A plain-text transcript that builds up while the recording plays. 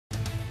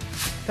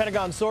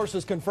Pentagon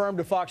sources confirmed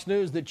to Fox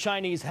News that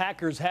Chinese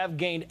hackers have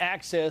gained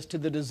access to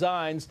the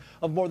designs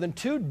of more than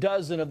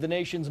 24 of the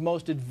nation's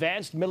most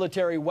advanced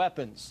military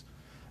weapons.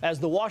 As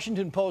the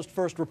Washington Post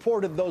first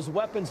reported, those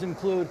weapons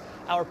include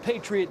our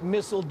Patriot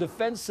missile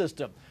defense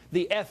system,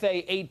 the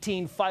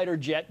FA-18 fighter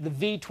jet, the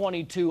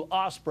V-22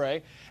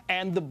 Osprey,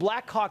 and the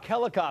Black Hawk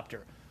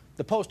helicopter.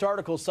 The Post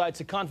article cites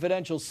a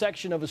confidential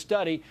section of a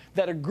study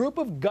that a group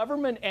of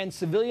government and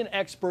civilian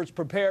experts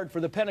prepared for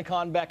the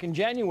Pentagon back in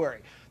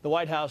January. The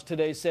White House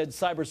today said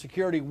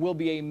cybersecurity will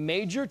be a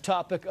major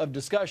topic of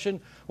discussion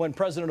when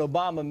President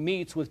Obama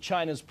meets with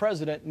China's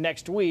president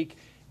next week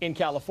in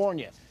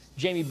California.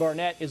 Jamie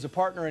Barnett is a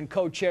partner and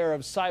co-chair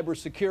of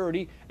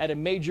cybersecurity at a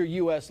major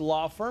U.S.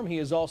 law firm. He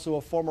is also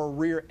a former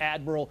Rear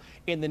Admiral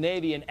in the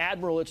Navy. And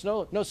Admiral, it's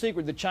no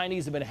secret the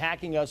Chinese have been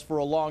hacking us for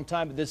a long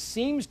time, but this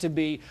seems to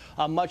be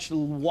a much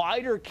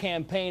wider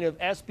campaign of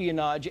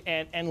espionage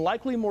and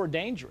likely more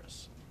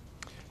dangerous.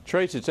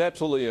 Trace, it's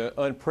absolutely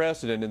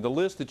unprecedented. And the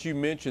list that you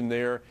mentioned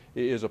there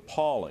is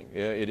appalling.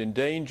 It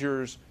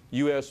endangers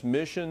U.S.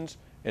 missions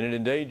and it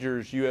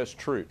endangers U.S.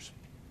 troops.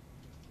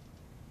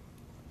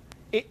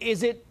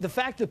 Is it the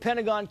fact the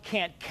Pentagon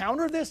can't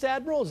counter this,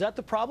 Admiral? Is that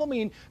the problem?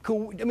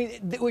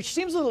 Which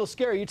seems a little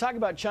scary. You talk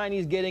about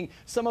Chinese getting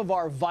some of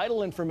our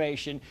vital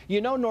information.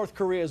 You know North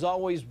Korea is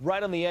always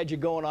right on the edge of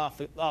going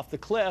off the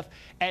cliff.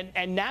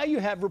 And now you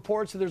have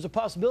reports that there's a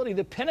possibility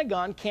the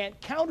Pentagon can't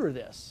counter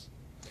this.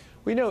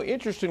 We know,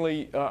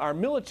 interestingly, our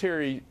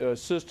military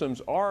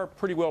systems are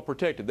pretty well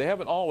protected. They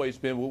haven't always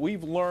been, but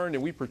we've learned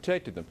and we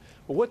protected them.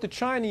 But what the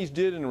Chinese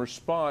did in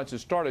response is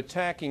start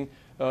attacking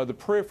the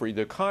periphery,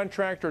 the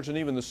contractors and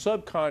even the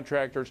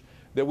subcontractors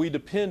that we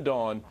depend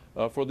on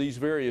for these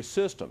various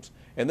systems.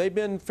 And they've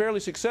been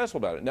fairly successful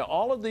about it. Now,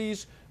 all of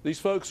these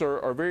folks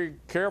are very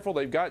careful.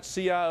 They've got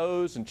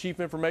CIOs and chief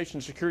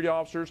information security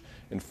officers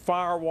and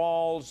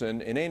firewalls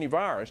and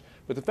antivirus.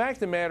 But the fact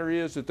of the matter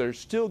is that they're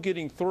still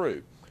getting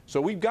through. So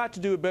we've got to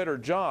do a better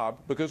job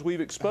because we've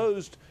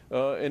exposed,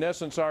 in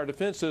essence, our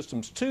defense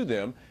systems to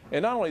them.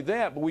 And not only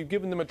that, but we've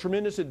given them a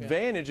tremendous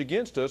advantage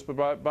against us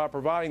by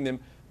providing them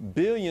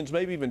billions,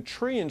 maybe even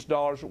trillions of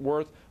dollars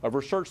worth of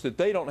research that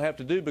they don't have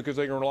to do because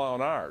they can rely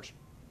on ours.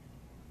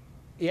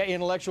 Yeah,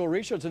 intellectual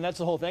research, and that's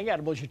the whole thing,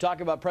 Admiral. You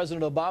talk about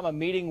President Obama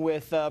meeting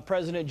with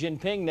President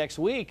Jinping next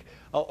week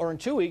or in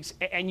 2 weeks,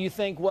 and you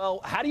think, well,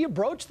 how do you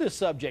broach this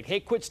subject? Hey,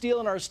 quit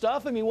stealing our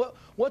stuff? I mean,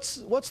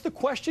 what's the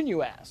question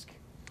you ask?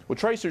 Well,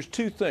 Trace, there's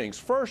two things.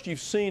 First, you've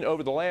seen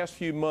over the last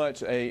few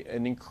months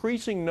an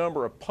increasing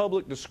number of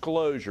public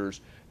disclosures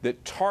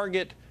that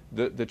target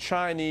the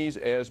Chinese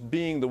as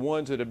being the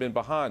ones that have been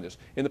behind this.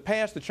 In the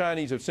past, the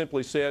Chinese have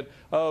simply said,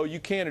 oh,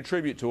 you can't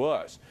attribute to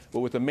us.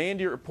 But with the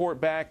Mandy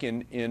report back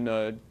in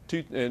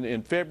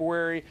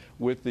February,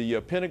 with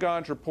the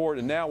Pentagon's report,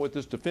 and now with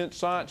this Defense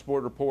Science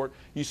Board report,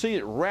 you see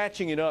it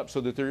ratcheting it up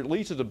so that there at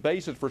least is a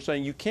basis for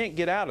saying you can't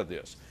get out of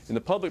this. In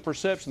the public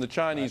perception, the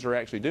Chinese are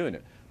actually doing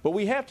it. But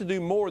we have to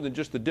do more than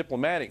just the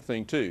diplomatic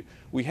thing, too.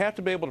 We have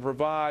to be able to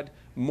provide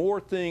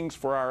more things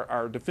for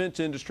our defense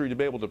industry to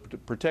be able to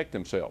protect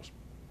themselves.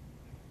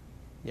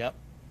 Yep.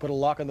 Put a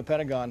lock on the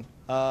Pentagon.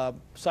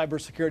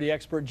 Cybersecurity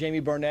expert Jamie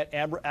Barnett.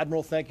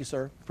 Admiral, thank you,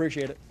 sir.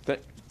 Appreciate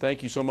it.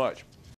 Thank you so much.